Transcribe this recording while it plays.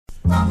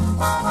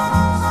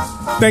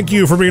Thank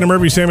you for being a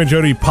Murphy, Sam, and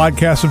Jody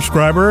podcast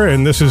subscriber,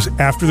 and this is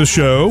After the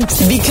Show.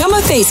 Become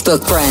a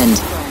Facebook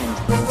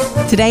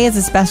friend. Today is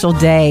a special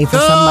day for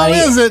somebody.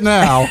 Is it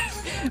now?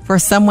 For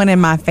someone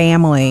in my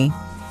family.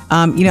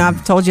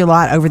 I've told you a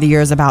lot over the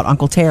years about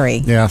Uncle Terry.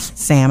 Yes.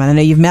 Sam, and I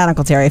know you've met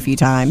Uncle Terry a few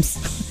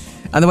times.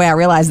 The way I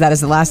realized that is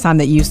the last time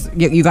that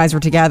you guys were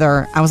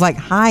together, I was like,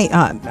 "Hi,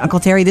 Uncle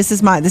Terry. This is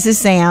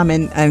Sam,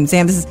 and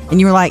Sam. And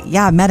you were like,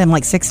 "Yeah, I met him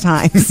like 6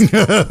 times."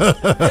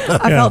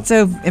 I felt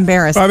so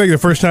embarrassed. I think the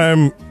first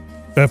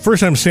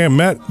time Sam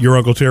met your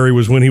Uncle Terry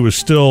was when he was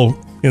still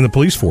in the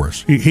police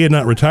force. He had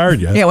not retired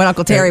yet. Yeah, when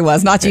Uncle Terry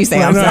was, not you,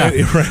 Sam.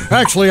 Right.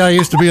 Actually, I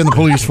used to be in the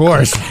police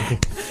force.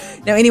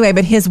 No, anyway,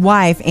 but his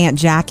wife, Aunt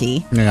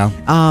Jackie. Yeah.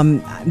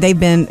 They've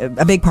been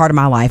a big part of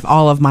my life,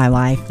 all of my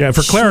life. Yeah.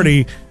 For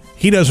clarity.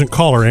 He doesn't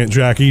call her Aunt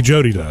Jackie.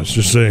 Jody does,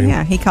 just saying.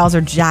 Yeah, he calls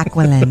her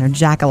Jacqueline or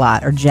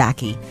Jackalot or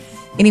Jackie.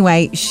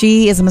 Anyway,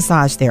 she is a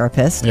massage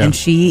therapist, and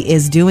she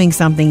is doing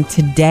something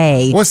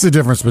today. What's the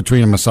difference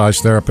between a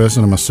massage therapist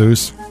and a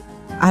masseuse?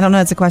 I don't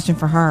know. It's a question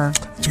for her.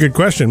 It's a good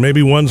question.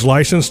 Maybe one's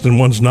licensed and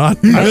one's not.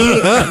 You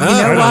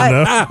know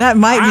what? That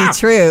might be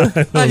true.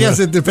 I guess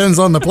it depends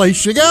on the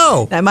place you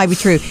go. That might be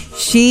true.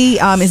 She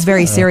is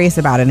very serious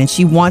about it, and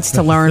she wants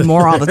to learn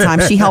more all the time.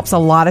 She helps a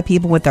lot of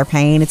people with their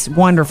pain. It's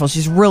wonderful.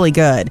 She's really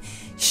good.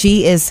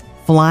 She is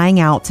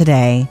flying out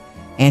today,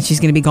 and she's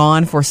going to be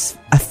gone for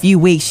a few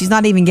weeks. She's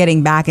not even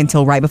getting back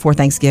until right before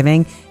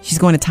Thanksgiving. She's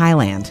going to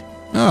Thailand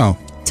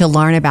to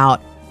learn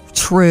about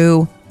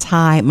true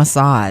Thai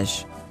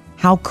massage.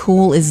 How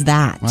cool is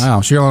that?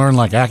 Wow. She'll learn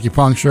like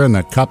acupuncture and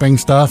the cupping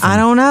stuff. I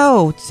don't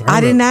know. I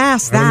didn't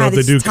ask that. I don't know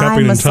if they do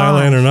cupping in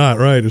Thailand or not,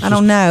 right? I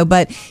don't know.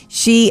 But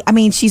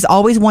she's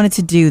always wanted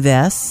to do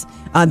this.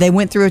 They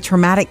went through a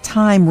traumatic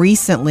time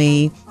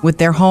recently with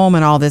their home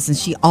and all this, and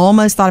she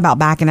almost thought about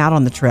backing out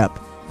on the trip.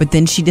 But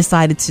then she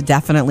decided to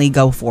definitely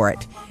go for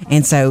it.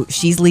 And so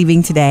she's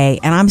leaving today,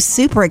 and I'm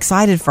super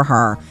excited for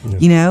her.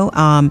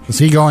 Yeah. Is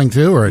he going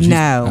too? Or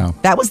no.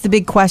 That was the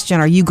big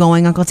question. Are you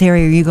going, Uncle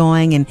Terry? Are you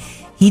going? And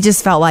he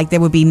just felt like there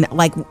would be,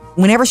 like,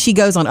 whenever she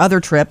goes on other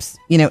trips,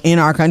 in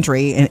our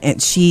country,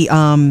 and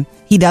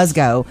he does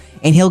go,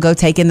 and he'll go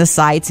take in the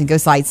sights and go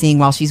sightseeing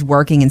while she's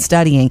working and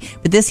studying.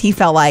 But this, he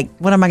felt like,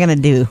 what am I going to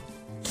do?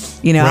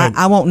 Right.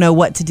 I won't know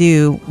what to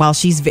do while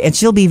and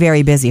she'll be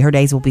very busy. Her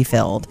days will be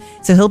filled.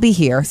 So he'll be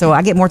here. So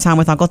I get more time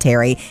with Uncle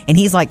Terry, and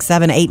he's like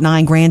 7, 8,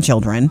 9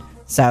 grandchildren.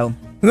 So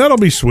that'll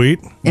be sweet.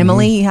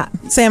 Emily,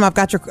 Sam, I've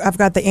got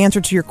the answer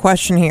to your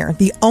question here.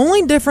 The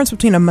only difference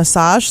between a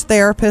massage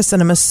therapist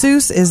and a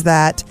masseuse is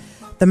that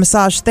the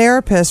massage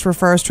therapist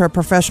refers to a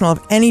professional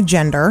of any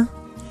gender,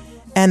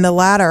 and the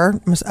latter,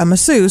 a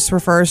masseuse,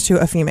 refers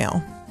to a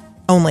female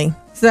only.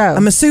 So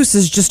a masseuse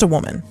is just a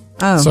woman.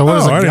 Oh, so what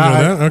is I a didn't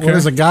guy? know that. Okay. What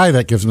is a guy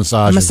that gives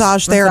massages? A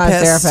massage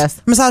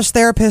therapist. Massage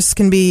therapists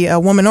can be a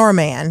woman or a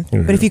man,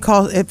 but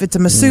if it's a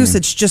masseuse,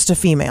 it's just a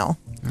female.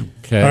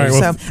 Okay. All right,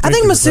 well, So I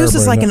think masseuse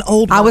is like an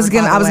old word. I was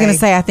gonna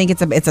say I think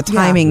it's a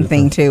timing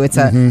thing too. It's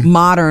a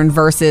modern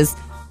versus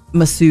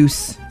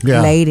masseuse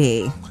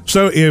lady.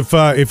 So if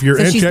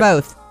your she's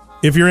both.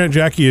 If your Aunt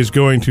Jackie is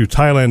going to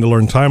Thailand to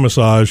learn Thai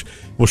massage,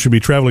 will she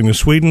be traveling to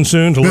Sweden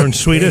soon to learn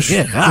Swedish?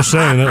 Just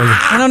saying.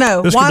 I don't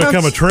know. This could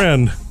become a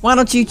trend. Why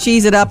don't you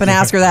cheese it up and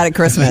ask her that at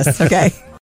Christmas? Okay.